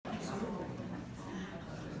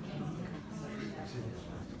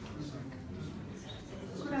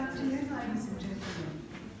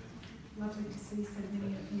lovely to see so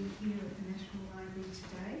many of you here at the National Library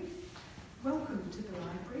today. Welcome to the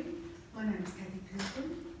library. My name is Kathy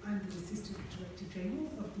Pilgrim. I'm the Assistant Director General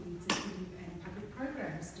of the Executive and Public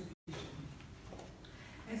Programs Division.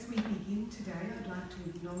 As we begin today, I'd like to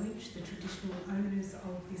acknowledge the traditional owners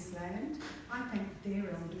of this land. I thank their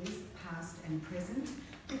elders, past and present,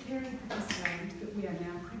 for caring for this land that we are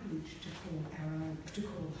now privileged to call our own, to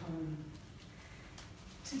call home.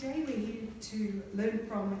 Today we're here to learn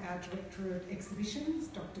from our Director of Exhibitions,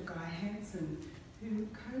 Dr. Guy Hanson, who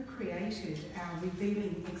co-created our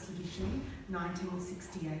revealing exhibition,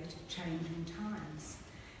 1968 Changing Times.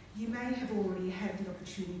 You may have already had the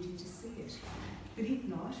opportunity to see it, but if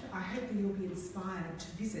not, I hope that you'll be inspired to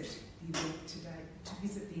visit the event today, to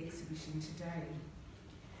visit the exhibition today.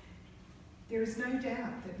 There is no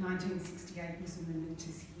doubt that 1968 was a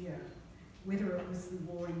momentous year. Whether it was the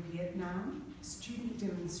war in Vietnam, student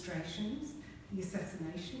demonstrations, the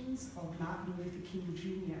assassinations of Martin Luther King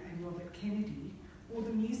Jr. and Robert Kennedy, or the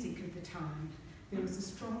music of the time, there was a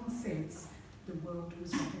strong sense the world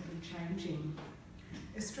was rapidly changing.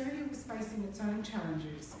 Australia was facing its own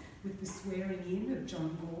challenges, with the swearing in of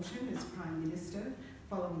John Gorton as Prime Minister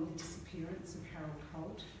following the disappearance of Harold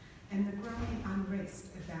Holt, and the growing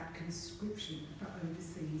unrest about conscription for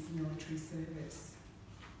overseas military service.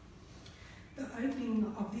 The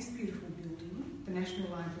opening of this beautiful building, the National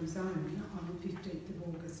Library's own, on the 15th of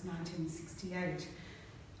August 1968,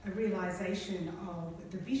 a realisation of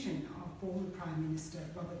the vision of former Prime Minister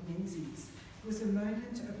Robert Menzies, was a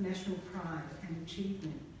moment of national pride and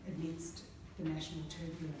achievement amidst the national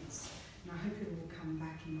turbulence. And I hope it will come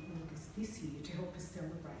back in August this year to help us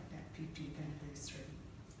celebrate that 50th anniversary.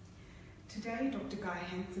 Today, Dr. Guy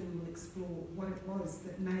Hanson will explore what it was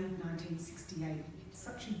that made 1968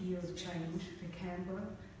 such a year of change for Canberra,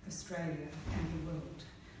 Australia and the world.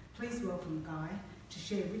 Please welcome Guy to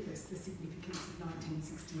share with us the significance of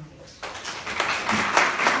 1968.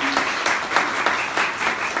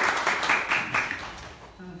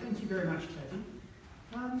 Thank you very much, Kathy.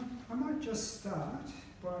 I might just start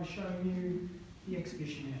by showing you the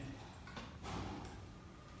exhibition ad.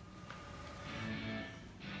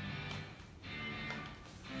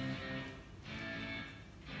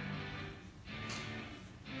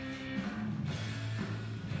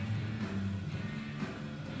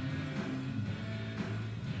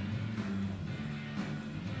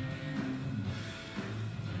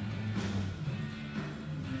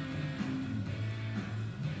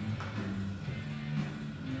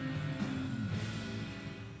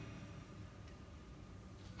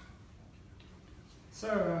 So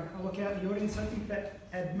I look out in the audience. I think that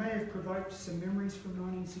ad may have provoked some memories from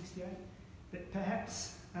 1968, but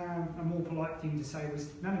perhaps a more polite thing to say was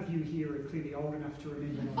none of you here are clearly old enough to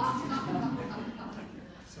remember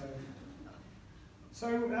 1968. So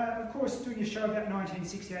of course, doing a show about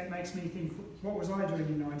 1968 makes me think, what was I doing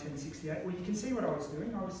in 1968? Well, you can see what I was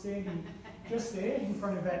doing. I was standing just there in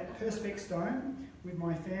front of that Perspex Dome with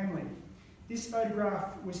my family. This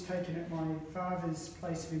photograph was taken at my father's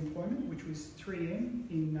place of employment, which was 3M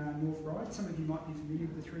in North Ryde. Some of you might be familiar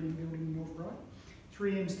with the 3M building in North Ryde.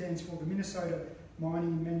 3M stands for the Minnesota Mining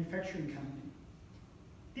and Manufacturing Company.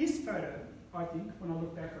 This photo, I think, when I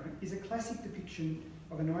look back on it, is a classic depiction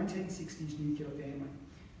of a 1960s nuclear family.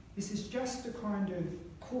 This is just the kind of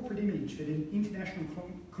corporate image that an international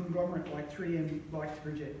conglomerate like 3M like to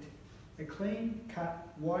project. A clean-cut,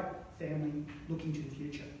 white family looking to the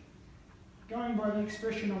future. Going by the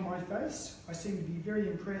expression on my face, I seem to be very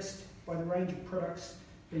impressed by the range of products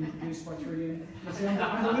being produced by 3M.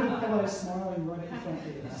 And the little fellow smiling right at the front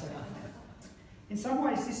there. So, in some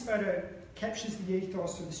ways, this photo captures the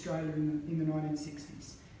ethos of Australia in the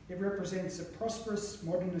 1960s. It represents a prosperous,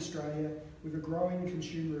 modern Australia with a growing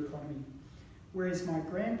consumer economy. Whereas my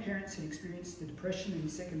grandparents had experienced the Depression and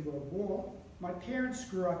the Second World War, my parents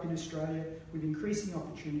grew up in Australia with increasing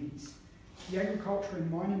opportunities. The agriculture and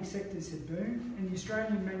mining sectors had boomed, and the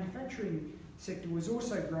Australian manufacturing sector was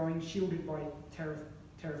also growing, shielded by tariff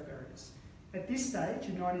barriers. At this stage,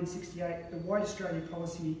 in 1968, the White Australia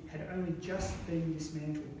policy had only just been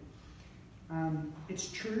dismantled. It's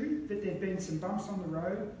true that there had been some bumps on the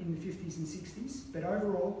road in the 50s and 60s, but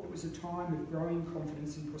overall it was a time of growing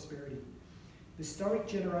confidence and prosperity. The stoic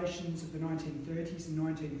generations of the 1930s and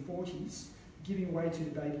 1940s giving way to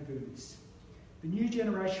the baby boomers. The new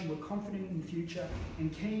generation were confident in the future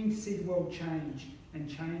and keen to see the world change, and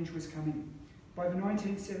change was coming. By the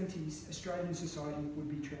 1970s, Australian society would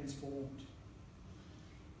be transformed.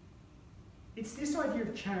 It's this idea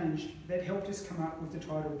of change that helped us come up with the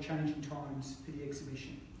title Changing Times for the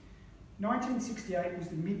exhibition. 1968 was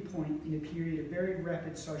the midpoint in a period of very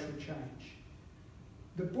rapid social change.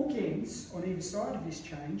 The bookends on either side of this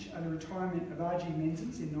change are the retirement of R.G.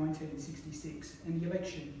 Menzies in 1966 and the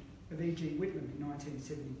election of E.G. Whitlam in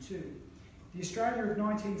 1972. The Australia of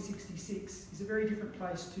 1966 is a very different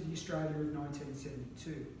place to the Australia of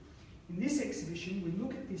 1972. In this exhibition, we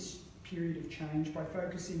look at this period of change by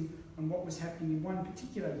focusing on what was happening in one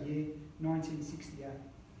particular year, 1968.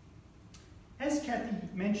 As Kathy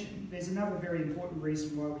mentioned, there's another very important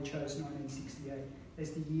reason why we chose 1968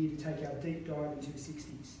 as the year to take our deep dive into the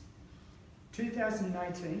 60s.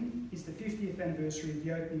 2018 is the 50th anniversary of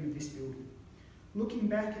the opening of this building. Looking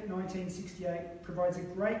back at 1968 provides a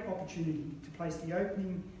great opportunity to place the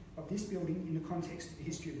opening of this building in the context of the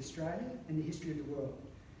history of Australia and the history of the world.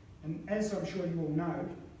 And as I'm sure you all know,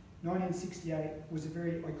 1968 was a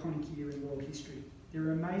very iconic year in world history. There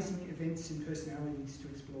are amazing events and personalities to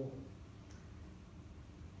explore.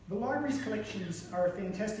 The library's collections are a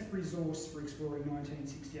fantastic resource for exploring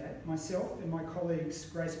 1968. Myself and my colleagues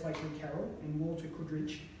Grace Blakely-Carroll and Walter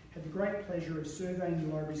Coodridge had the great pleasure of surveying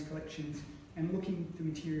the library's collections and looking for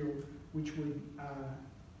material which would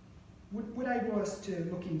enable us to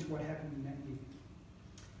look into what happened in that year.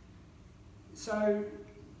 So,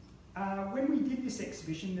 when we did this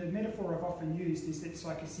exhibition, the metaphor I've often used is that it's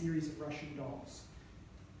like a series of Russian dolls.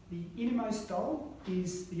 The innermost doll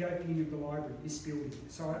is the opening of the library, this building.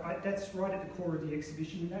 So that's right at the core of the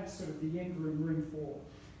exhibition, and that's sort of the end room, room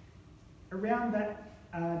 4. Around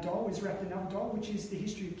that doll is wrapped another doll, which is the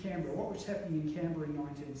history of Canberra, what was happening in Canberra in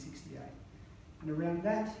 1968. And around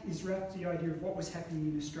that is wrapped the idea of what was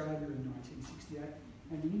happening in Australia in 1968.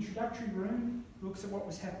 And the introductory room looks at what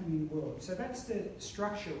was happening in the world. So that's the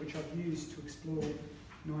structure which I've used to explore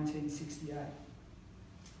 1968.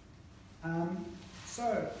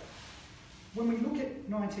 So, when we look at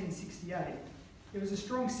 1968, there was a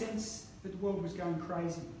strong sense that the world was going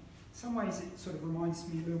crazy. In some ways it sort of reminds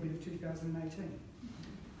me a little bit of 2018.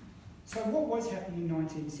 So what was happening in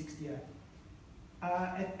 1968?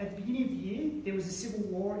 At the beginning of the year, there was a civil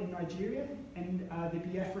war in Nigeria, and the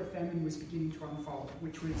Biafra famine was beginning to unfold,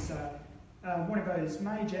 which was one of those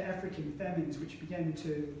major African famines which began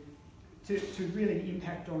to really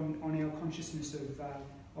impact on our consciousness of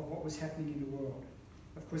what was happening in the world.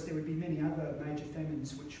 Of course, there would be many other major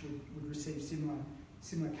famines which would receive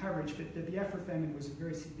similar coverage, but the Biafra famine was a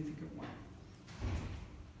very significant one.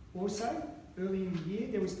 Also, early in the year,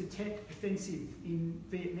 there was the Tet Offensive in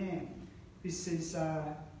Vietnam. This is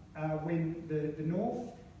when the North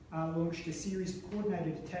launched a series of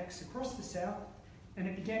coordinated attacks across the South, and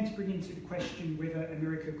it began to bring into the question whether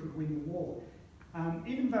America could win the war.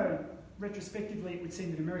 Even though retrospectively it would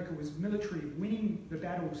seem that America was military winning the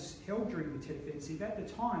battles held during the Tet Offensive, at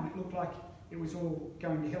the time it looked like it was all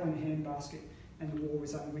going to hell in a handbasket and the war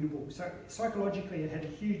was unwinnable. So psychologically it had a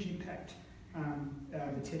huge impact,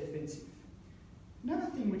 the Tet Offensive. Another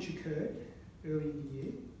thing which occurred early in the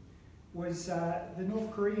year was the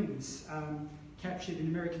North Koreans captured an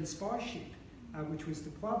American spy ship, which was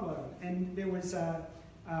the Pueblo, and there was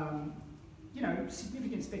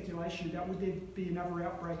significant speculation about would there be another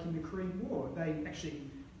outbreak in the Korean War. They actually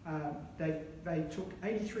they took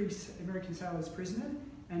 83 American sailors prisoner,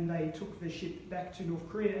 and they took the ship back to North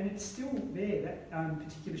Korea, and it's still there. That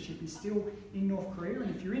particular ship is still in North Korea,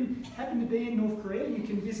 and if you happen to be in North Korea, you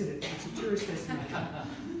can visit it. It's a tourist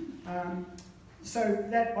destination. So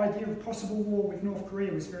that idea of possible war with North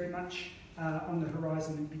Korea was very much on the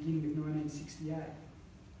horizon at the beginning of 1968.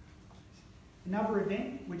 Another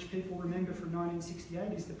event which people remember from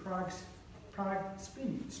 1968 is the Prague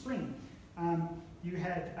Spring. You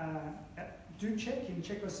had Dubček in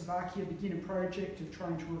Czechoslovakia begin a project of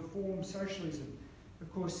trying to reform socialism.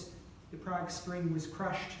 Of course, the Prague Spring was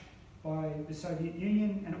crushed by the Soviet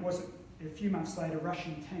Union, and it wasn't a few months later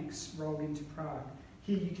Russian tanks rolled into Prague.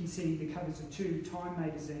 Here you can see the covers of 2 Time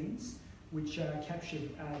magazines which captured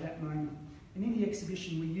that moment. And in the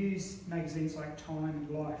exhibition we use magazines like Time and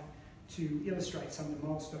Life to illustrate some of the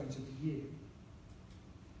milestones of the year.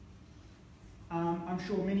 I'm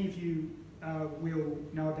sure many of you will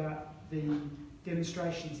know about the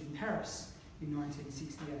demonstrations in Paris in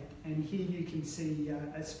 1968, and here you can see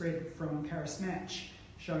a spread from Paris Match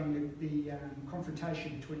showing the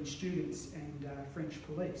confrontation between students and French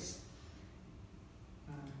police.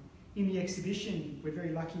 In the exhibition, we're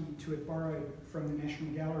very lucky to have borrowed from the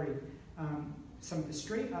National Gallery some of the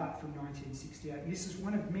street art from 1968. And this is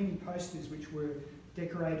one of many posters which were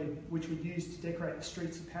decorated, which were used to decorate the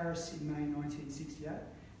streets of Paris in May 1968.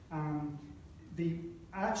 The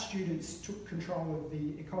art students took control of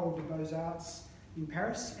the École des Beaux-Arts in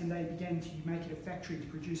Paris, and they began to make it a factory to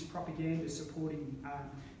produce propaganda supporting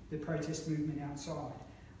the protest movement outside.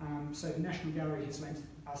 So the National Gallery has lent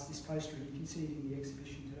us this poster, and you can see it in the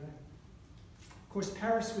exhibition today. Of course,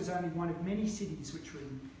 Paris was only one of many cities which were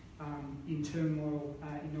in turmoil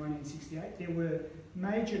in 1968. There were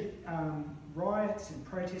major riots and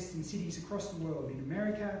protests in cities across the world, in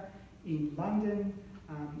America, in London,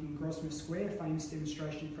 in Grosvenor Square, a famous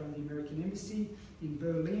demonstration in front of the American Embassy, in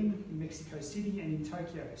Berlin, in Mexico City, and in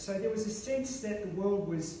Tokyo. So there was a sense that the world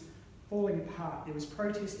was falling apart. There was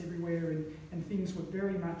protest everywhere, and things were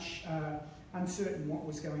very much uncertain what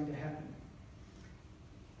was going to happen.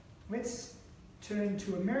 Let's turn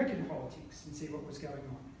to American politics and see what was going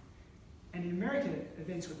on. And in America,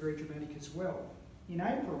 events were very dramatic as well. In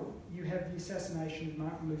April, you have the assassination of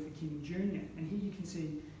Martin Luther King Jr., and here you can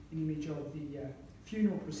see an image of the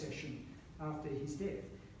funeral procession after his death.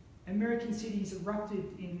 American cities erupted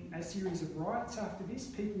in a series of riots after this.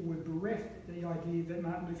 People were bereft at the idea that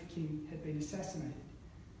Martin Luther King had been assassinated.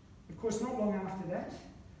 Of course, not long after that,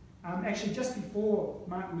 actually just before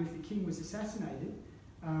Martin Luther King was assassinated,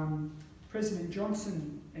 President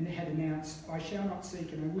Johnson had announced, "I shall not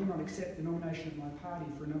seek and I will not accept the nomination of my party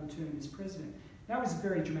for another term as president." That was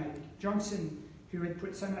very dramatic. Johnson, who had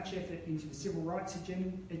put so much effort into the civil rights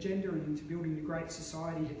agenda and into building the great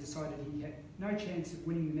society, had decided he had no chance of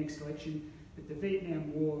winning the next election, that the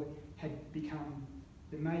Vietnam War had become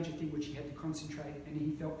the major thing which he had to concentrate, and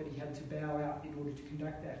he felt that he had to bow out in order to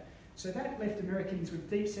conduct that. So that left Americans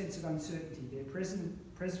with a deep sense of uncertainty. Their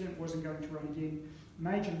president wasn't going to run again,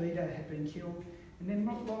 major leader had been killed, and then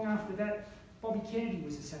not long after that, Bobby Kennedy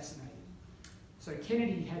was assassinated. So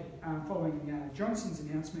Kennedy had, following Johnson's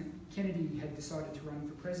announcement, Kennedy had decided to run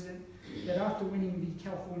for president, that after winning the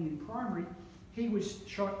Californian primary, he was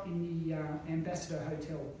shot in the Ambassador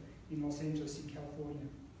Hotel in Los Angeles in California.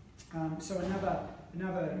 So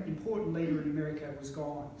another important leader in America was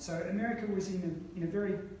gone. So America was in a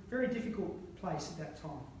very, very difficult place at that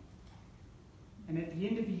time. And at the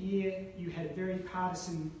end of the year, you had a very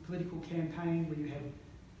partisan political campaign where you had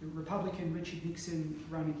the Republican Richard Nixon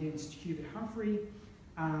run against Hubert Humphrey.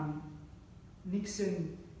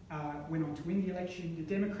 Nixon went on to win the election. The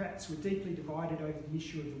Democrats were deeply divided over the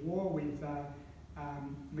issue of the war, with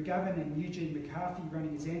McGovern and Eugene McCarthy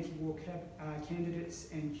running as anti-war candidates,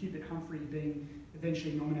 and Hubert Humphrey being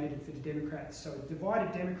eventually nominated for the Democrats. So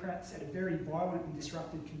divided Democrats at a very violent and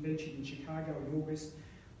disrupted convention in Chicago in August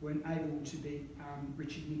weren't able to beat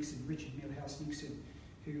Richard Milhouse Nixon,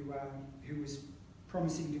 who was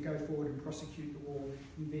promising to go forward and prosecute the war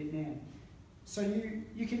in Vietnam. So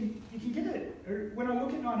you can get when I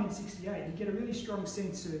look at 1968, you get a really strong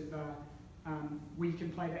sense of where you can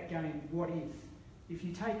play that game, what if? If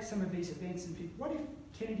you take some of these events and think, what if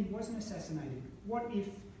Kennedy wasn't assassinated? What if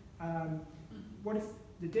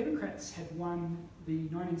the Democrats had won the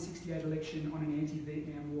 1968 election on an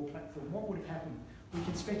anti-Vietnam War platform? What would have happened? We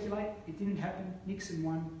can speculate. It didn't happen. Nixon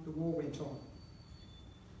won. The war went on.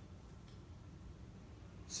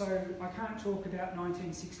 So I can't talk about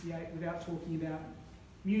 1968 without talking about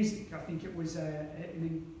music. I think it was an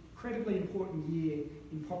incredibly important year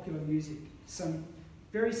in popular music. Some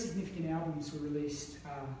very significant albums were released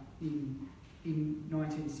in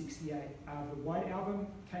 1968. The White Album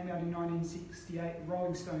came out in 1968. The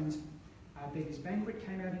Rolling Stones' Beggar's Banquet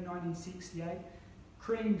came out in 1968.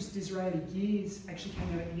 Cream's Disraeli Gears actually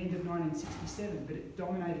came out at the end of 1967, but it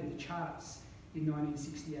dominated the charts in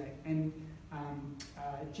 1968. And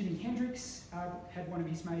Jimi Hendrix had one of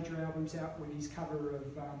his major albums out with his cover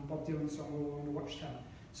of Bob Dylan's song All Along the Watchtower.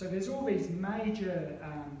 So there's all these major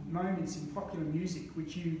moments in popular music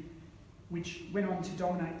which went on to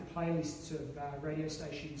dominate the playlists of radio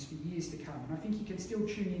stations for years to come. And I think you can still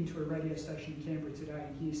tune into a radio station in Canberra today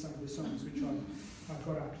and hear some of the songs which I've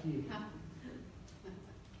got up here.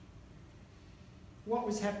 What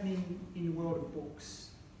was happening in the world of books?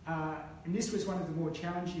 And this was one of the more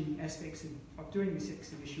challenging aspects of doing this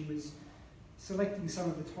exhibition, was selecting some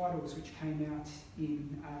of the titles which came out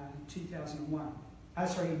in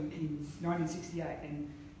 1968. And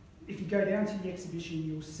if you go down to the exhibition,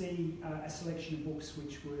 you'll see a selection of books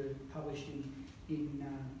which were published in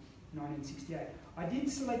 1968. I did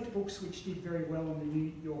select books which did very well on the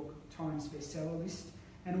New York Times bestseller list,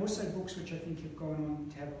 and also books which I think have gone on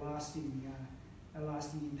to have a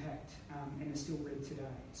lasting impact and are still read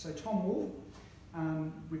today. So Tom Wolfe,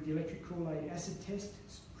 with the Electric Kool-Aid Acid Test,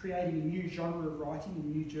 creating a new genre of writing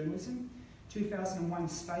and new journalism. 2001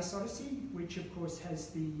 Space Odyssey, which of course has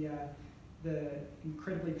the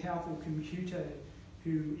incredibly powerful computer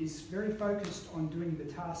who is very focused on doing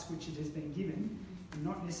the task which it has been given, and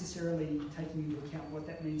not necessarily taking into account what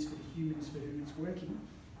that means for the humans for whom it's working.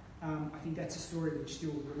 I think that's a story which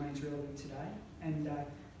still remains relevant today. And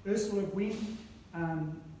Ursula Wynn,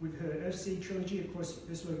 with her Earthsea trilogy. Of course,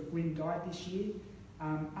 Ursula Le Guin died this year.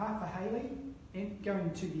 Arthur Haley,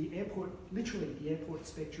 going to the airport, literally the airport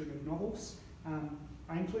spectrum of novels.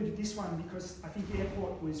 I included this one because I think the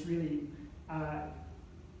airport was really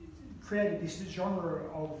created this genre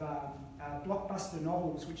of blockbuster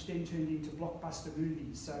novels, which then turned into blockbuster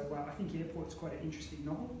movies. So I think Airport's quite an interesting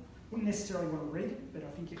novel. Wouldn't necessarily want to read it, but I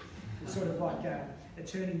think it's sort of like a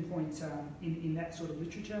turning point in that sort of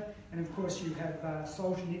literature. And of course, you have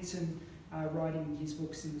Solzhenitsyn writing his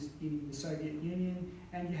books in the Soviet Union,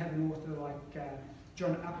 and you have an author like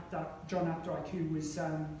John Updike, who was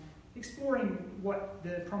exploring what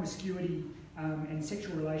the promiscuity and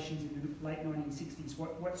sexual relations in the late 1960s,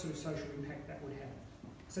 what sort of social impact that would have.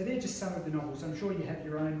 So they're just some of the novels. I'm sure you have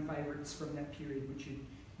your own favourites from that period which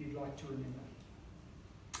you'd like to remember.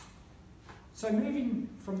 So moving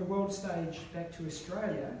from the world stage back to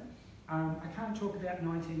Australia, I can't talk about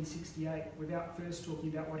 1968 without first talking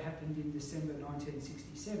about what happened in December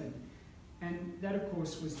 1967. And that, of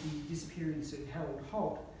course, was the disappearance of Harold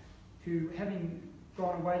Holt, who, having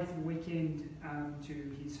gone away for the weekend to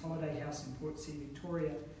his holiday house in Port St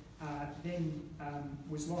Victoria, then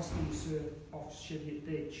was lost in the surf off Cheviot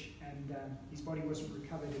Beach, and his body wasn't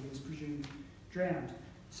recovered and was presumed drowned.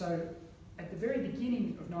 So at the very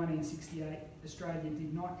beginning of 1968, Australia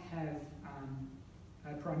did not have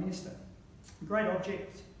a Prime Minister. A great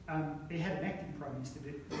object, it had an acting Prime Minister,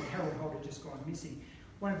 but Harold Holt had just gone missing.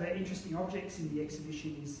 One of the interesting objects in the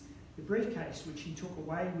exhibition is the briefcase which he took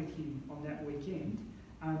away with him on that weekend,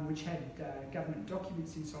 which had government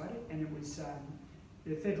documents inside it, and it was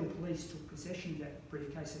the Federal Police took possession of that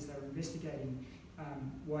briefcase as they were investigating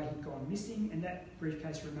why he'd gone missing, and that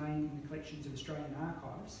briefcase remained in the collections of Australian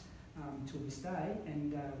Archives till this day,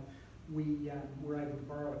 and we were able to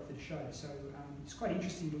borrow it for the show. So it's quite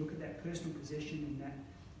interesting to look at that personal possession and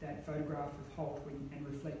that photograph of Holt and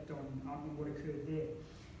reflect on what occurred there.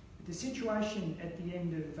 But the situation at the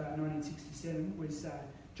end of 1967 was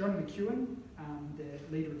John McEwen,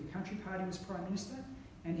 the leader of the Country Party, was Prime Minister,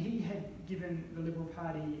 and he had given the Liberal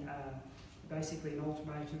Party basically an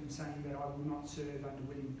ultimatum saying that I will not serve under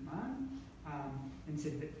William command, and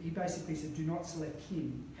said that he basically said, do not select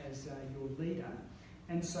him as your leader.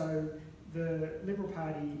 And so the Liberal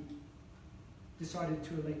Party decided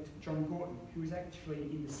to elect John Gorton, who was actually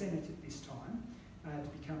in the Senate at this time,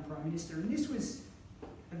 to become Prime Minister. And this was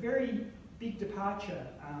a very big departure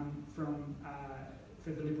for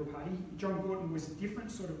the Liberal Party. John Gorton was a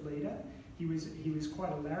different sort of leader. He was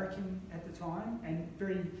quite a larrikin at the time, and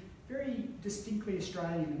very, very distinctly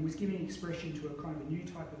Australian, and was giving expression to a kind of a new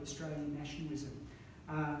type of Australian nationalism.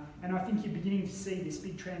 And I think you're beginning to see this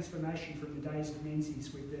big transformation from the days of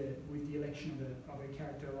Menzies with the election of a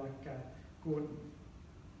character like Gorton.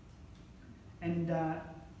 And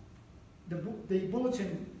the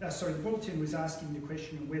bulletin was asking the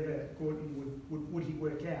question of whether Gorton would he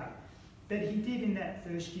work out. But he did in that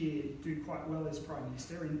first year do quite well as Prime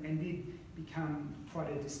Minister and did become quite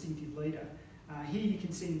a distinctive leader. Here you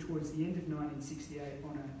can see him towards the end of 1968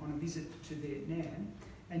 on a visit to Vietnam,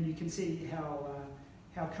 and you can see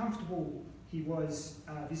how comfortable he was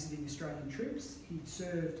visiting Australian troops. He'd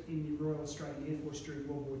served in the Royal Australian Air Force during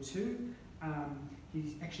World War II.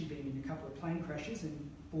 He's actually been in a couple of plane crashes and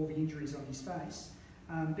bore the injuries on his face.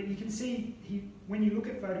 But you can see, when you look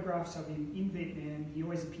at photographs of him in Vietnam, he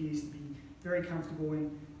always appears to be very comfortable,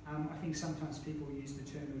 and I think sometimes people use the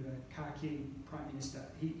term of a khaki Prime Minister.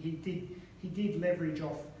 He did leverage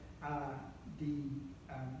off the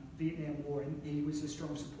Vietnam War, and he was a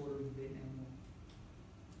strong supporter of the Vietnam War.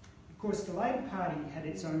 Of course, the Labor Party had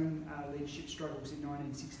its own leadership struggles in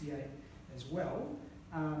 1968 as well.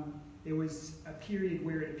 There was a period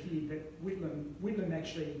where it appeared that Whitlam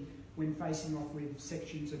actually, when facing off with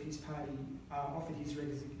sections of his party, offered his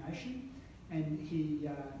resignation, and he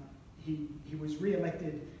was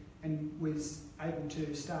re-elected and was able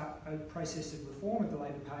to start a process of reform of the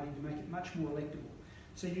Labor Party to make it much more electable.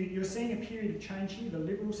 So you're seeing a period of change here. The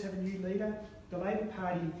Liberals have a new leader. The Labor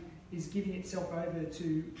Party is giving itself over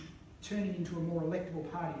to turning into a more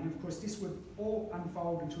electable party. And of course, this would all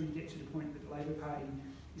unfold until you get to the point that the Labor Party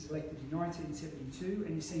is elected in 1972,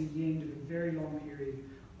 and you're seeing the end of a very long period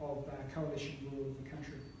of coalition rule of the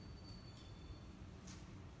country.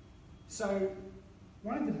 So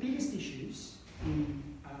one of the biggest issues in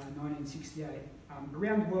 1968,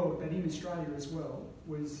 around the world, but in Australia as well,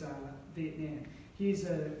 was Vietnam. Here's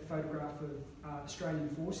a photograph of Australian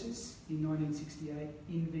forces in 1968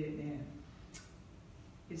 in Vietnam.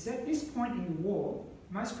 It's at this point in the war,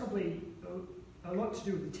 most probably a lot to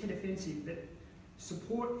do with the Tet Offensive, that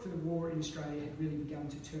support for the war in Australia had really begun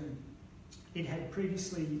to turn. It had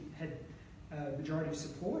previously had majority of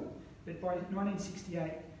support, but by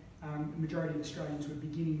 1968, the majority of Australians were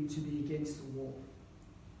beginning to be against the war.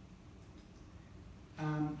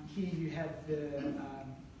 Here you have the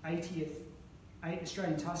 80th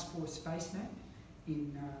Australian Task Force space map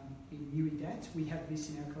in Nui Dat. We have this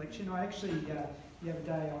in our collection. I actually, the other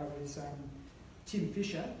day, Tim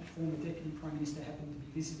Fischer, the former Deputy Prime Minister, happened to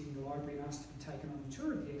be visiting the library and asked to be taken on a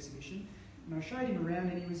tour of the exhibition. And I showed him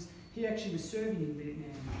around, and he actually was serving in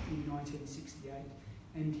Vietnam in 1968.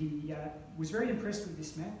 And he was very impressed with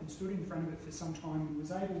this map and stood in front of it for some time and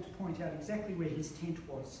was able to point out exactly where his tent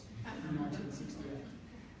was in 1968.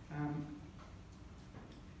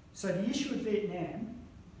 So the issue of Vietnam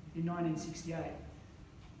in 1968,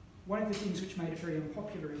 one of the things which made it very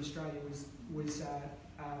unpopular in Australia was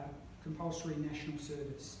compulsory national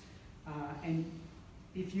service. And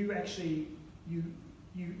if you actually,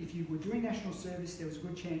 if you were doing national service, there was a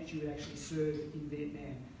good chance you would actually serve in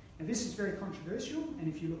Vietnam. Now this is very controversial, and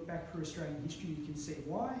if you look back through Australian history, you can see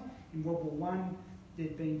why. In World War I,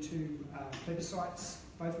 there'd been two plebiscites,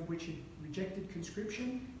 both of which had rejected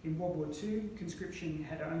conscription. In World War II, conscription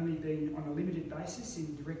had only been on a limited basis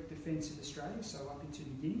in direct defence of Australia, so up into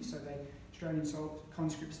New Guinea, so Australian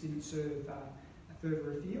conscripts didn't serve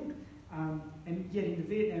further afield. And yet in the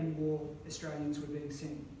Vietnam War, Australians were being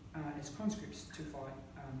sent as conscripts to fight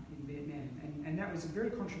in Vietnam. And that was a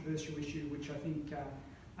very controversial issue, which I think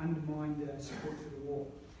undermined support for the war.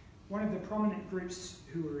 One of the prominent groups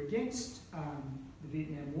who were against the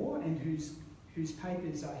Vietnam War and whose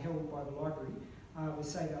papers are held by the library was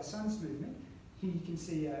Save Our Sons movement. Here you can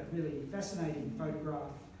see a really fascinating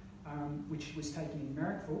photograph which was taken in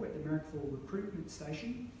Marrickville, at the Marrickville recruitment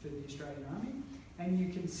station for the Australian Army. And you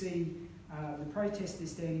can see the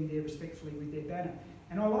protesters standing there respectfully with their banner.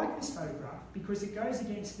 And I like this photograph because it goes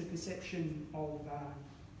against the perception of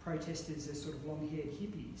protesters as sort of long-haired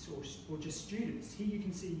hippies or just students. Here you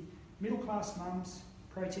can see middle-class mums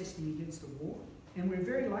protesting against the war. And we're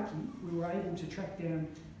very lucky we were able to track down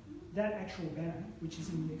that actual banner, which is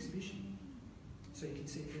in the exhibition. So you can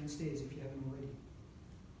see it downstairs if you haven't already.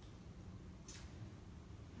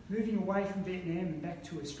 Moving away from Vietnam and back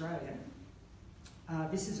to Australia,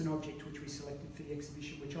 this is an object which we selected for the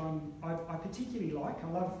exhibition, which I particularly like. I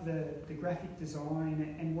love the graphic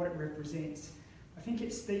design and what it represents. I think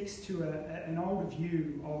it speaks to an older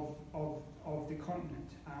view of the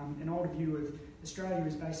continent, an older view of Australia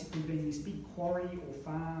as basically being this big quarry or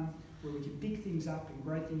farm where we can dig things up and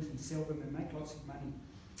grow things and sell them and make lots of money.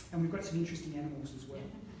 And we've got some interesting animals as well.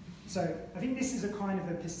 So I think this is a kind of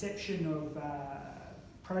a perception of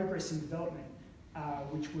progress and development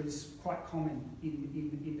which was quite common in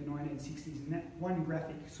the 1960s, and that one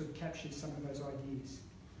graphic sort of captures some of those ideas.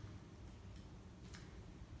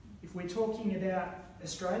 If we're talking about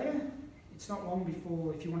Australia, it's not long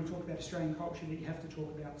before, if you want to talk about Australian culture, that you have to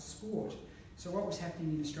talk about sport. So what was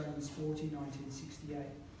happening in Australian sport in 1968?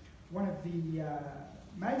 One of the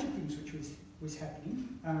major things which was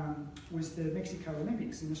happening was the Mexico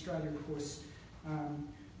Olympics, and Australia, of course,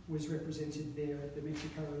 was represented there at the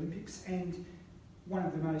Mexico Olympics. And one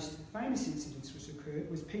of the most famous incidents which occurred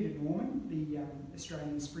was Peter Norman, the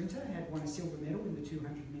Australian sprinter, had won a silver medal in the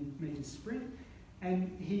 200 metres sprint,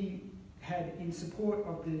 and he had, in support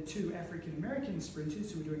of the two African American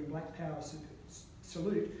sprinters who were doing a Black Power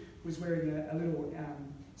salute, was wearing a little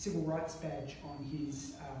civil rights badge on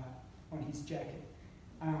his jacket,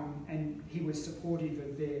 and he was supportive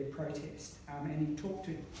of their protest, and he talked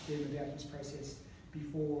to them about his process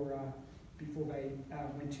before they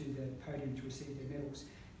went to the podium to receive their medals.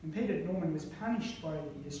 And Peter Norman was punished by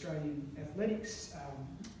the Australian athletics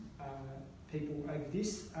people over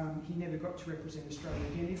this. He never got to represent Australia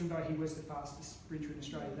again, even though he was the fastest sprinter in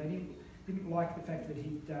Australia. They didn't like the fact that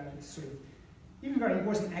he'd even though he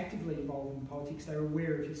wasn't actively involved in politics, they were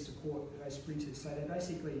aware of his support for those sprinters. So they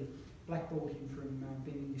basically blackballed him from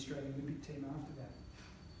being in the Australian Olympic team after that.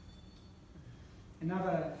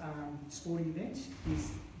 Another sporting event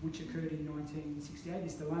which occurred in 1968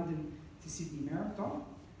 is the London to Sydney Marathon.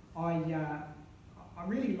 I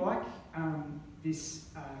really like this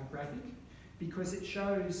graphic because it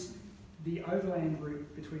shows the overland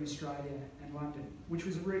route between Australia and London, which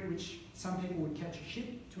was a route which some people would catch a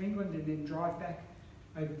ship to England and then drive back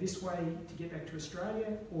over this way to get back to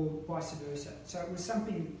Australia, or vice versa. So it was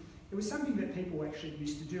something that people actually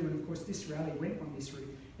used to do, and of course this rally went on this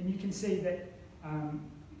route. And you can see that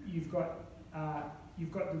you've got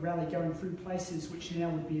the rally going through places which now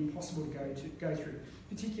would be impossible to go through,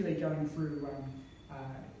 particularly going through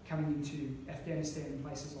coming into Afghanistan and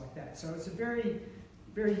places like that. So it's a very,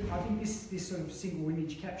 I think this sort of single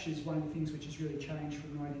image captures one of the things which has really changed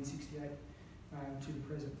from 1968 to the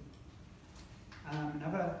present.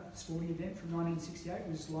 Another sporting event from 1968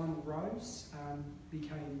 was Lionel Rose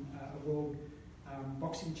became a world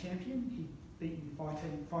boxing champion. He'd beaten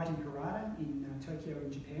fighting karate in Tokyo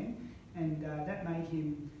in Japan, and that made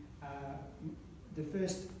him the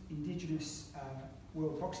first Indigenous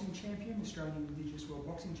world boxing champion, Australian Indigenous world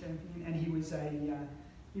boxing champion, and he was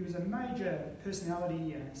a major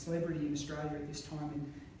personality, celebrity in Australia at this time,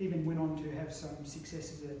 and even went on to have some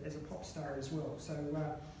success as a pop star as well. So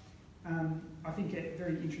I think a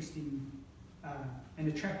very interesting and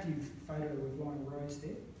attractive photo of Lionel Rose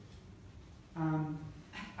there.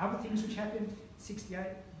 Other things which happened, 68,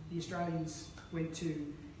 the Australians went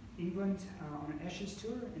to England on an Ashes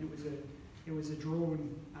tour, and it was a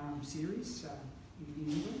drawn series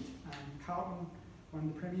in England. Carlton won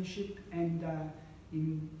the premiership, and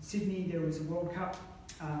in Sydney there was a World Cup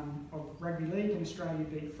of rugby league, and Australia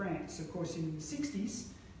beat France. Of course, in the 60s,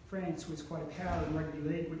 France was quite a power in rugby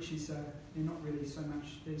league, which is they're not really so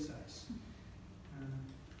much these days.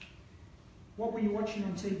 What were you watching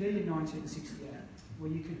on TV in 1968?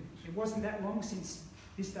 Well, it wasn't that long since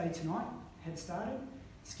This Day Tonight had started.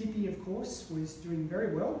 Skippy, of course, was doing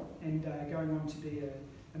very well and going on to be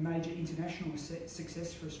a major international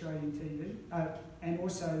success for Australian TV. And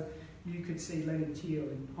also, you could see Leonard Teal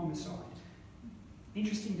in Homicide.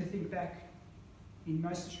 Interesting to think back, in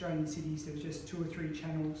most Australian cities there was just 2 or 3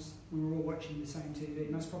 channels. We were all watching the same TV,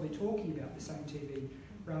 most probably talking about the same TV,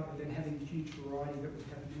 rather than having the huge variety that we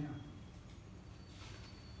have now.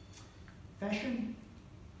 Fashion,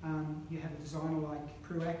 you have a designer like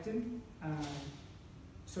Prue Acton,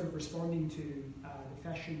 sort of responding to the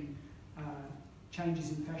fashion changes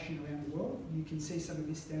in fashion around the world. You can see some of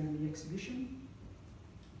this down in the exhibition.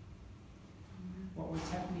 What was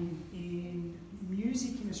happening in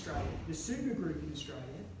music in Australia, the supergroup in Australia,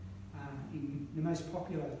 in the most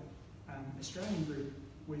popular Australian group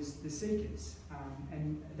was the Seekers,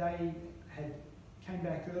 and they came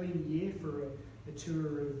back early in the year for a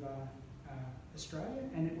tour of Australia,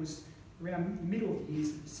 and it was around the middle of the year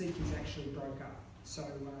that the Seekers actually broke up. So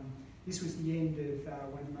this was the end of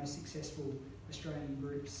one of the most successful Australian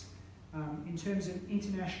groups. In terms of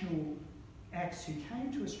international acts who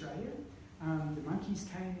came to Australia, the Monkees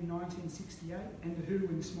came in 1968, and the Who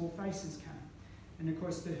and the Small Faces came. And of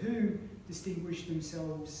course the Who distinguished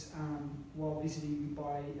themselves while visiting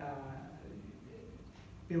by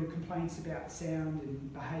there were complaints about sound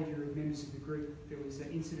and behaviour of members of the group. There was an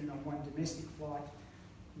incident on one domestic flight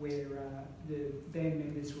where the band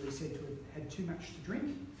members were said to have had too much to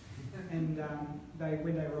drink, and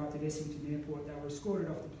when they arrived at Essington Airport, they were escorted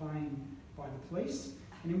off the plane by the police.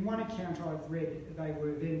 And in one account I've read, they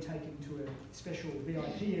were then taken to a special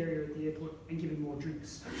VIP area at the airport and given more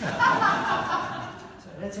drinks. So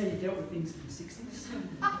that's how you dealt with things in the 60s.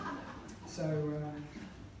 So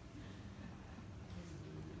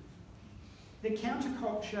the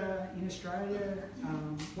counterculture in Australia,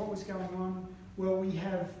 what was going on? Well, we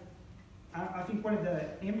have, I think one of the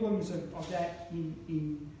emblems of that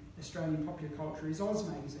in Australian popular culture is Oz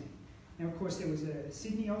magazine. Now, of course, there was a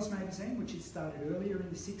Sydney Oz magazine, which had started earlier in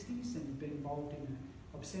the 60s and had been involved in an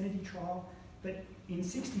obscenity trial. But in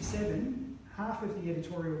 67, half of the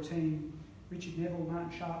editorial team, Richard Neville,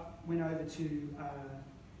 Martin Sharp, went over to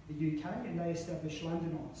the UK, and they established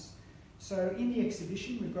London Oz. So in the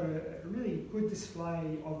exhibition, we've got a really good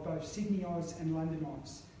display of both Sydney Oz and London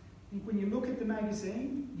Oz. I think when you look at the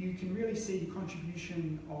magazine, you can really see the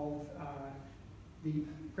contribution of the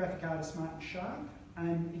graphic artist Martin Sharp,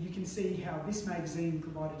 and you can see how this magazine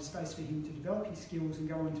provided a space for him to develop his skills and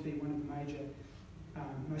go on to be one of the major,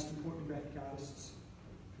 most important graphic artists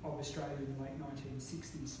of Australia in the late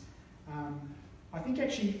 1960s. I think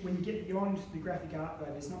actually when you get beyond the graphic art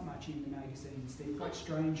though, there's not much in the magazines. They're quite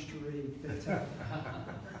strange to read. But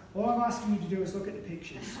all I'm asking you to do is look at the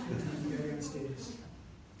pictures and go downstairs.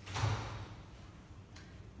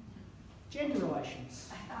 Gender relations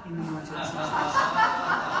in the 1960s.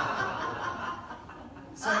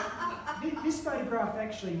 So this photograph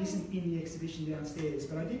actually isn't in the exhibition downstairs,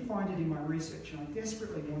 but I did find it in my research, and I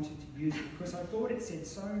desperately wanted to use it because I thought it said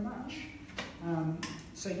so much.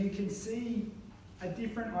 So you can see a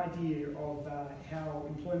different idea of how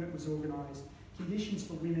employment was organised. Conditions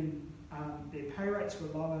for women, their pay rates were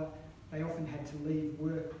lower, they often had to leave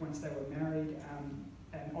work once they were married,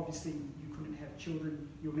 and obviously you couldn't have children,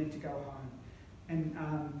 you were meant to go home. And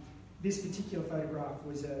this particular photograph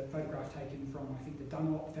was a photograph taken from, I think, the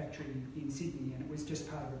Dunlop factory in Sydney, and it was just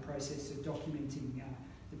part of a process of documenting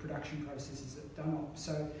the production processes at Dunlop.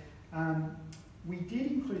 So we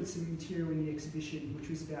did include some material in the exhibition which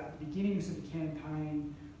was about the beginnings of the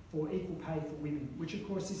campaign for equal pay for women, which of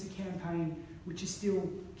course is a campaign which is still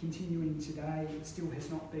continuing today. It still has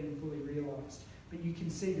not been fully realised. But you can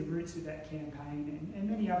see the roots of that campaign and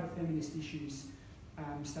many other feminist issues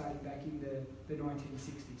starting back in the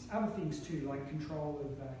 1960s. Other things too, like control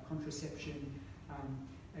of contraception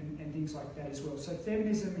and things like that as well. So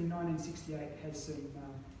feminism in 1968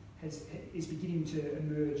 is beginning to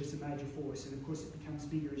emerge as a major force, and of course it becomes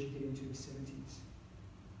bigger as you get into the 70s.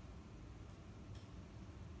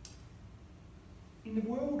 In the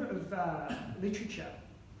world of literature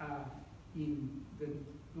in the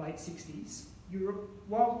late 60s, Europe,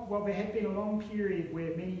 while there had been a long period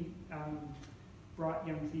where many bright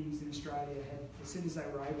young things in Australia had, as soon as they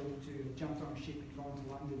were able to, jumped on a ship and gone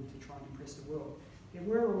to London to try and impress the world, there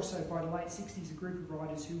were also, by the late 60s, a group of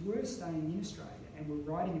writers who were staying in Australia and were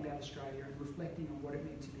writing about Australia and reflecting on what it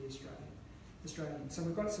meant to be Australian. So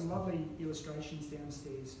we've got some lovely illustrations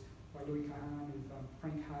downstairs by Louis Kahn, of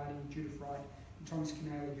Frank Hardy, Judith Wright, and Thomas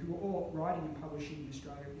Keneally, who were all writing and publishing in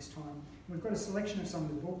Australia at this time. And we've got a selection of some of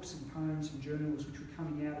the books and poems and journals which were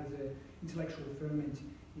coming out of the intellectual ferment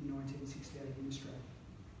in 1968 in Australia.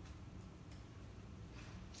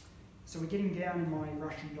 So we're getting down in my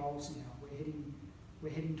Russian dolls now. We're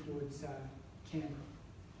heading towards Canberra.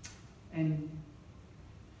 And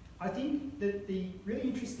I think that the really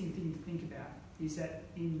interesting thing to think about is that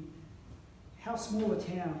in how small a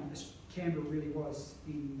town Canberra really was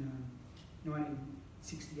in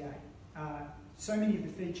 1968. So many of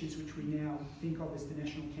the features which we now think of as the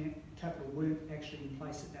national capital weren't actually in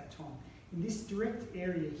place at that time. In this direct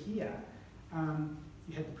area here,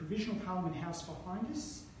 you had the Provisional Parliament House behind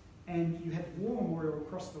us, and you had the War Memorial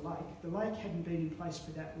across the lake. The lake hadn't been in place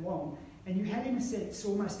for that long, and you had, in a sense,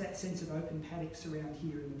 almost that sense of open paddocks around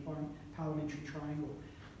here in the parliamentary triangle.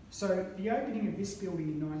 So the opening of this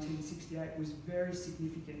building in 1968 was a very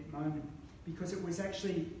significant moment, because it was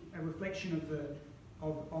actually a reflection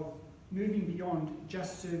of moving beyond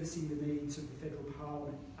just servicing the needs of the federal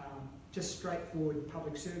parliament, just straightforward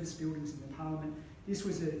public service buildings in the parliament. This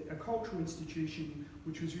was a cultural institution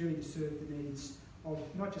which was really to serve the needs of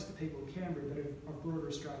not just the people of Canberra, but of broader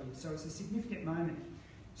Australia. So it's a significant moment.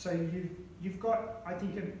 So you've got, I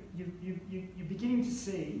think, you're beginning to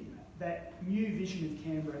see that new vision of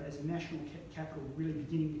Canberra as a national capital really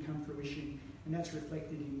beginning to come to fruition, and that's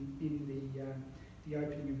reflected in the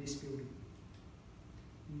opening of this building.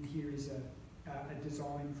 And here is a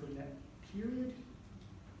design from that period.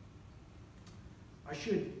 I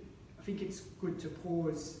think it's good to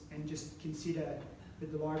pause and just consider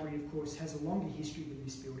that the library, of course, has a longer history than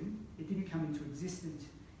this building. It didn't come into existence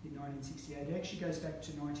in 1968. It actually goes back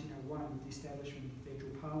to 1901 with the establishment of the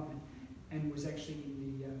Federal Parliament, and was actually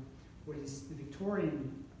in what is the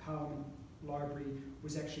Victorian Parliament Library,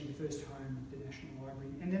 was actually the first home of the National Library.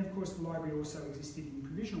 And then, of course, the library also existed in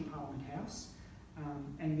Provisional Parliament House,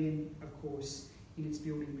 and then, of course, in its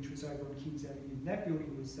building, which was over on Kings Avenue. That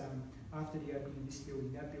building was, after the opening of this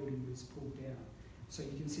building, that building was pulled down. So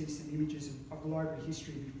you can see some images of the library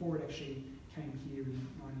history before it actually came here in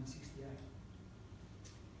 1968.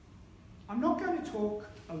 I'm not going to talk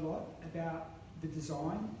a lot about the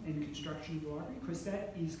design and construction of the library, because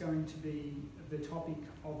that is going to be the topic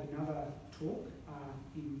of another talk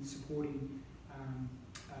in supporting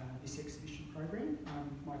this exhibition program.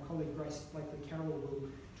 My colleague Grace Blakely-Carroll will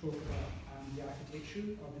talk about the architecture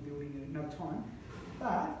of the building at another time.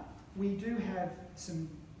 But we do have some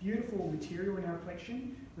beautiful material in our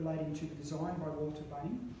collection relating to the design by Walter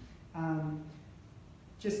Bunning.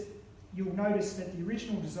 You'll notice that the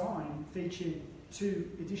original design featured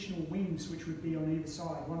two additional wings which would be on either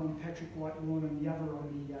side, one on Patrick White Lawn and the other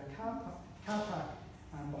on the car park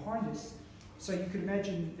behind us. So you could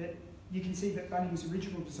imagine that you can see that Bunning's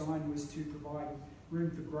original design was to provide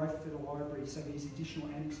room for growth for the library, so these additional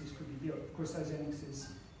annexes could be built. Of course, those annexes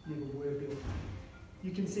never were built.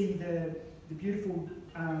 You can see the beautiful,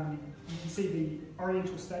 you can see the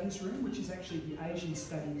Oriental Studies room, which is actually the Asian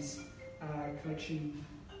Studies collection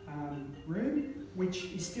room, which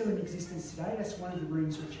is still in existence today. That's one of the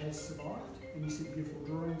rooms which has survived. And you see the beautiful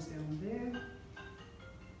drawings down there.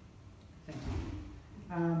 Thank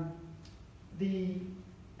you.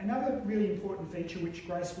 Another really important feature, which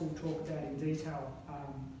Grace will talk about in detail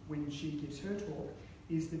when she gives her talk,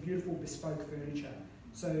 is the beautiful bespoke furniture.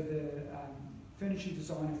 So the furniture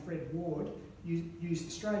designer Fred Ward used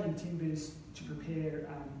Australian timbers to prepare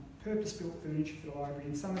purpose-built furniture for the library,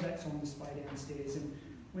 and some of that's on display downstairs. And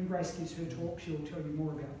when Grace gives her talk, she'll tell you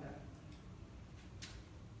more about that.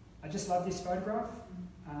 I just love this photograph.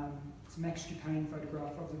 It's a Max Dupayne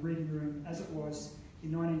photograph of the reading room as it was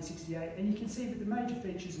in 1968. And you can see that the major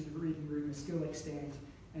features of the reading room are still extant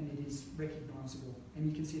and it is recognisable. And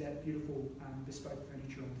you can see that beautiful bespoke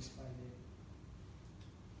furniture on display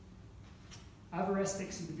there. Other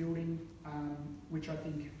aspects of the building, which I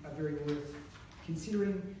think are very worth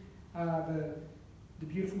considering, the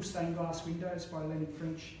beautiful stained glass windows by Leonard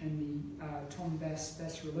French and the Tom Bass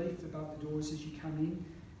bas-relief above the doors as you come in.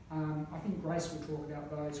 I think Grace will talk about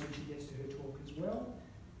those when she gets to her talk as well.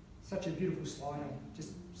 Such a beautiful slider.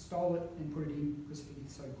 Just stole it and put it in because I think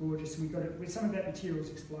it's so gorgeous. And we've got it with some of that materials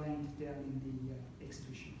explained down in the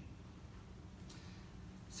exhibition.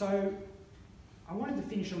 So I wanted to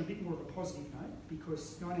finish on a bit more of a positive note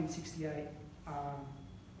because 1968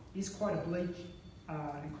 is quite a bleak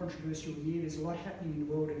and controversial year. There's a lot happening in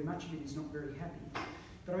the world and much of it is not very happy.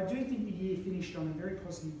 But I do think the year finished on a very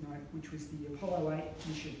positive note, which was the Apollo 8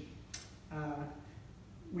 mission,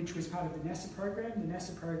 which was part of the NASA program. The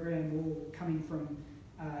NASA program all coming from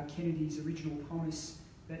Kennedy's original promise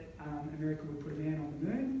that America would put a man on the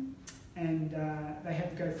moon. And they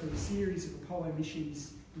had to go through a series of Apollo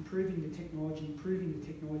missions, improving the technology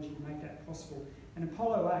to make that possible. And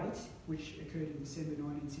Apollo 8, which occurred in December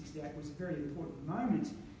 1968, was a very important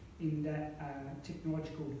moment in that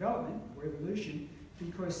technological development or evolution,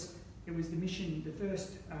 because it was the mission, the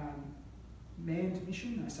first manned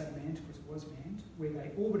mission, I say manned because it was manned, where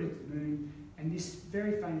they orbited the moon, and this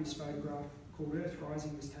very famous photograph called Earth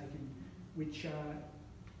Rising was taken, which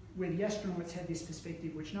where the astronauts had this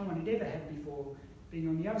perspective which no one had ever had before, being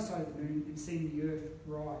on the other side of the moon and seeing the Earth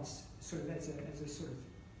rise, sort of as a sort of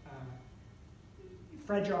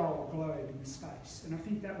fragile globe in space. And I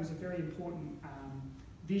think that was a very important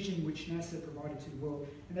vision which NASA provided to the world.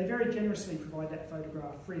 And they very generously provide that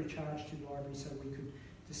photograph free of charge to the library so we could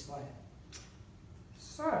display it.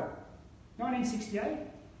 So, 1968,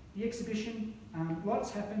 the exhibition,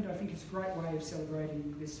 lots happened. I think it's a great way of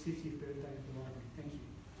celebrating this 50th birthday of the library. Thank you.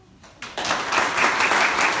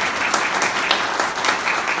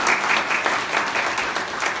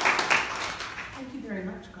 Thank you very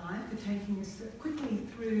much, Guy, for taking us quickly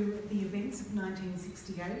through the events of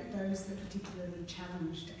 1968, those that particularly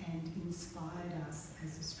challenged and inspired us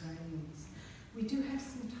as Australians. We do have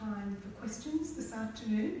some time for questions this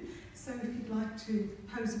afternoon, so if you'd like to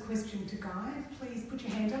pose a question to Guy, please put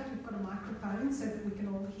your hand up. We've got a microphone so that we can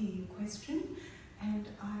all hear your question, and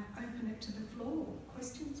I open it to the floor.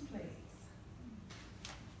 Questions, please.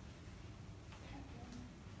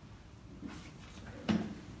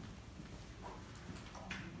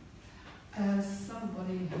 As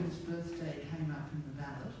somebody whose birthday came up in the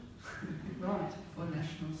ballot Right. for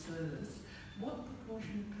national service, what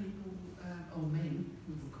proportion of people, or men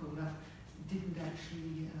who were called up, didn't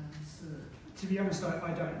actually serve? To be honest,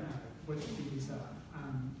 I don't know what the figures are.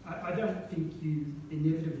 I don't think you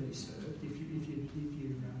inevitably served if you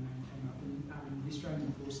came up. And the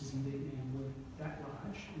Australian forces in Vietnam weren't that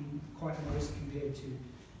large and quite most compared to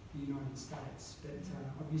the United States. But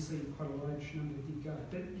obviously quite a large number did go.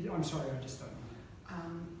 But I'm sorry, I just don't know.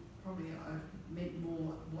 Probably I meant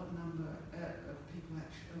more what number of people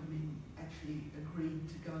actually agreed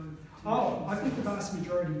to go. I think the vast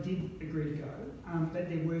majority did agree to go, but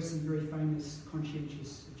there were some very famous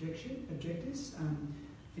conscientious objectors.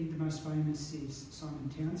 I think the most famous is Simon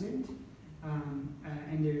Townsend,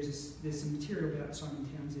 and there's some material about Simon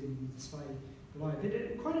Townsend in the display below. But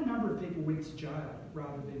quite a number of people went to jail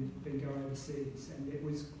rather than go overseas, and it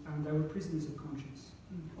was they were prisoners of conscience.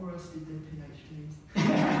 Or else did their PhDs.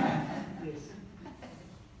 Yes.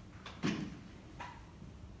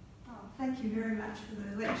 Thank you very much for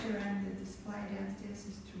the lecture, and the display downstairs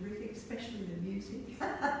is terrific, especially the music.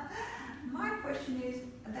 My question is,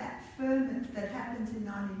 that ferment that happens in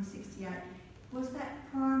 1968, was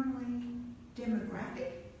that primarily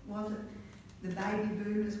demographic? Was it the baby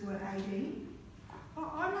boomers were 18?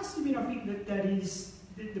 I must admit, I think that is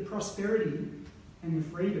the prosperity and the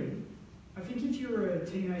freedom. I think if you were a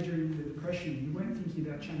teenager in the Depression, you weren't thinking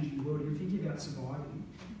about changing the world, you were thinking about surviving.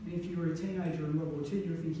 And if you were a teenager in World War II,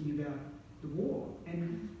 you were thinking about the war.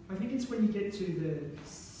 And I think it's when you get to the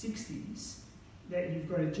 60s that you've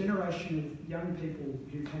got a generation of young people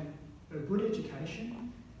who've had a good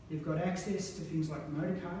education, they've got access to things like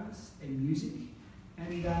motor cars and music,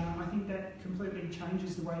 and I think that completely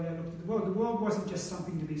changes the way they looked at the world. The world wasn't just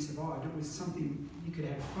something to be survived, it was something you could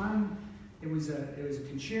have fun. It was a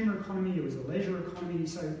consumer economy, it was a leisure economy.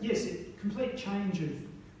 So yes, a complete change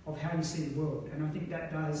of how you see the world, and I think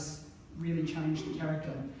that does really change the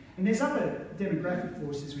character. And there's other demographic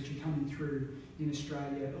forces which are coming through in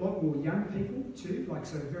Australia. A lot more young people too,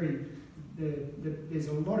 there's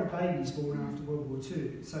a lot of babies born after World War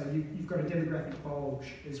II, so you've got a demographic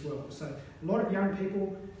bulge as well. So a lot of young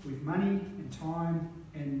people with money and time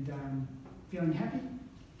and feeling happy,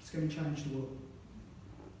 It's going to change the world.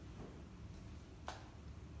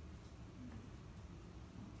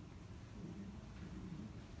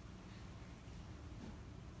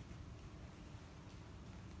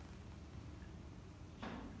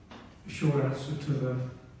 Short answer to the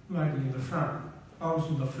lady in the front. I was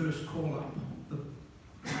in the first call-up. The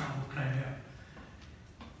article came out.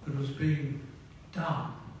 It was being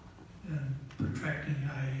done and protracting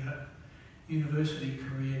a university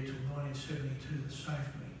career till 1972 that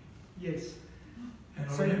saved me. Yes. And I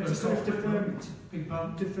So remember to sort of Gough Whitlam- deferment. Big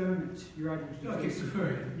bum. Deferment. You're able to Yeah, I defer. guess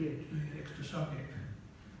deferring Yeah. to the extra subject.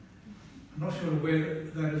 I'm not sure whether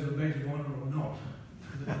that is a badge of honour or not,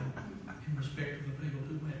 in respect of the people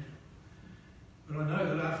who went. But I know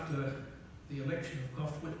that after the election of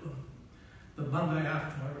Gough Whitlam, the Monday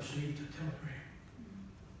after I received a telegram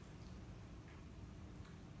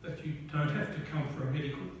that you don't have to come for a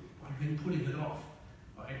medical. I've been putting it off.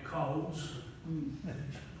 I had colds and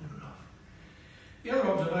managed to put it off. The other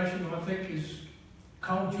observation I think is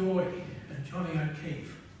Cole Joy and Johnny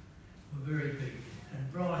O'Keefe were very big,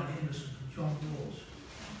 and Brian Henderson and John Laws.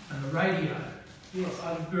 And the radio. Yes.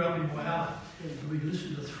 I grew up in Whyalla. Yeah. We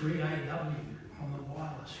listened to 3AW on the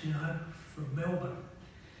wireless, you know, from Melbourne,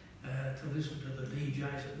 to listen to the DJs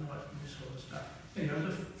at night and this sort of stuff. Anyway, it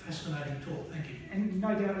was a fascinating talk. Thank you. And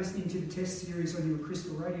no doubt listening to the test series on your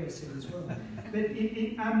Crystal radio set as well. But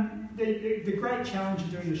the great challenge of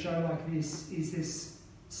doing a show like this is there's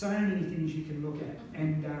so many things you can look at.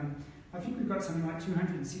 And I think we've got something like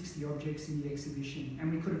 260 objects in the exhibition,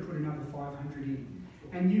 and we could have put another 500 in.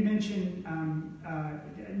 And you mentioned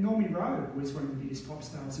Normie Rowe was one of the biggest pop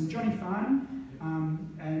stars, and Johnny Farnham,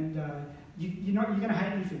 you're going to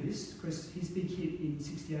hate me for this, because his big hit in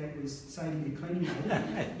 '68 was Sadie the Cleaning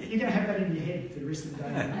Lady. You're going to have that in your head for the rest of the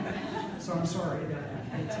day. So I'm sorry about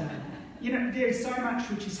that. But, you know, there's so much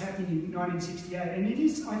which is happening in 1968, and I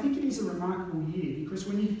think it is a remarkable year, because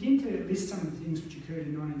when you begin to list some of the things which occurred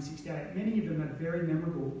in 1968, many of them are very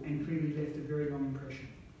memorable and clearly left a very long impression.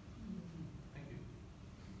 Thank you.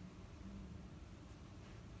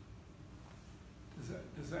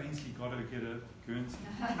 Does Ainsley Goddard get a Guernsey?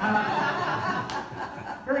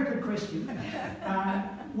 Very good question.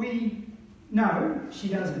 No, she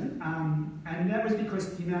doesn't, and that was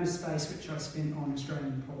because the amount of space which I spent on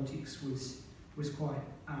Australian politics was quite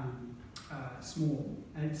small,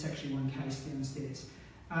 and it's actually one case downstairs.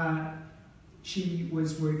 She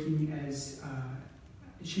was working as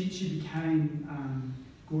she became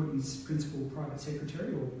Gorton's principal private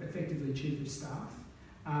secretary, or effectively chief of staff.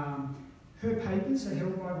 Her papers are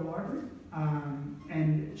held by the library,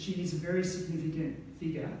 and she is a very significant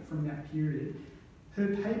figure from that period. Her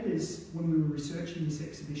papers, when we were researching this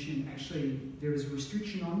exhibition, actually there was a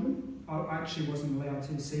restriction on them. I actually wasn't allowed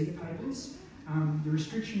to see the papers. The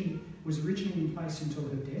restriction was originally in place until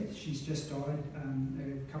her death. She's just died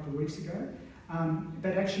a couple of weeks ago.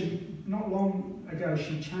 But actually, not long ago,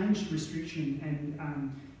 she changed the restriction, and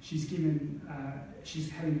she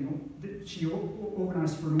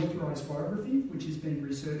organised for an authorised biography, which has been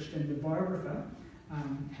researched, and the biographer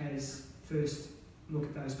has first look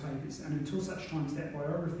at those papers, and until such time as that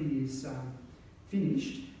biography is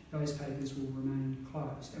finished, those papers will remain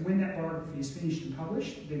closed. And when that biography is finished and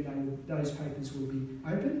published, then those papers will be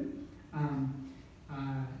open.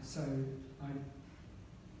 So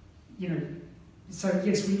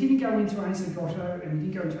yes, we didn't go into Ainsley Gotto, and we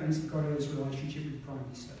didn't go into Ainsley Gotto's relationship with the Prime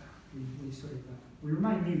Minister. We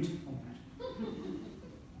remain mute on that.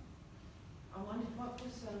 I wondered what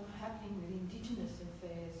was happening with Indigenous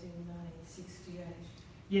affairs in 1968.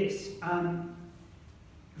 Yes,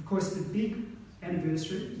 of course the big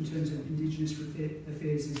anniversary in terms of Indigenous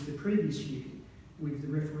affairs is the previous year with the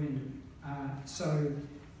referendum. So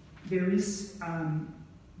there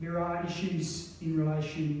are issues in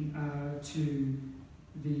relation to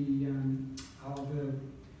the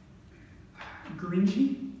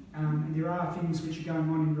Gurindji. And there are things which are going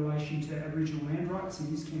on in relation to Aboriginal land rights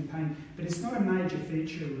in this campaign, but it's not a major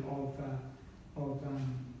feature of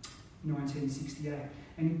 1968.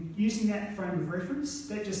 And using that frame of reference,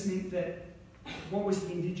 that just meant that what was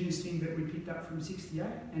the Indigenous thing that we picked up from '68,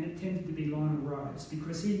 and it tended to be Lionel Rose,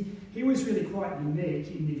 because he was really quite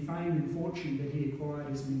unique in the fame and fortune that he acquired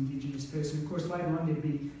as an Indigenous person. Of course, later on there'd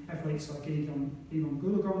be athletes like Yvonne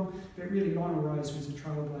Goolagong, but really Lionel Rose was a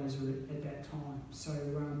trailblazer at that time. So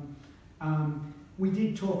we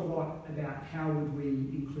did talk a lot about how would we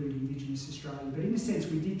include Indigenous Australia, but in a sense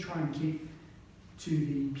we did try and keep to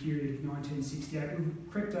the period of 1968. We've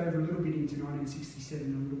crept over a little bit into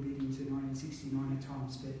 1967, a little bit into 1969 at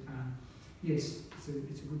times, but yes, it's a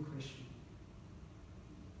good question.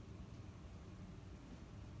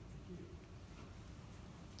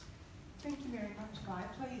 much, Guy.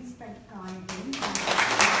 Please thank Guy again.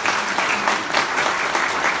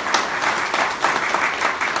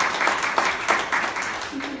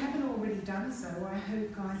 If you haven't already done so, I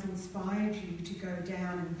hope Guy's inspired you to go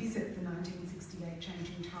down and visit the 1968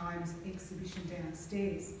 Changing Times exhibition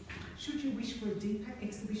downstairs. Should you wish for a deeper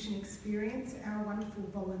exhibition experience, our wonderful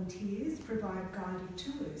volunteers provide guided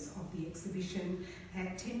tours of the exhibition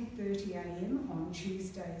at 10:30am on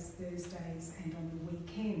Tuesdays, Thursdays and on the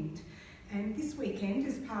weekend. And this weekend,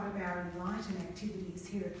 as part of our Enlighten activities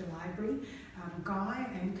here at the library, Guy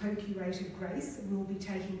and co-curator Grace will be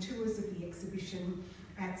taking tours of the exhibition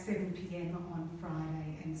at 7pm on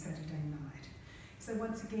Friday and Saturday night. So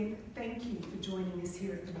once again, thank you for joining us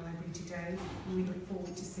here at the library today, and we look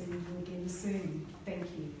forward to seeing you again soon. Thank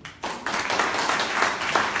you.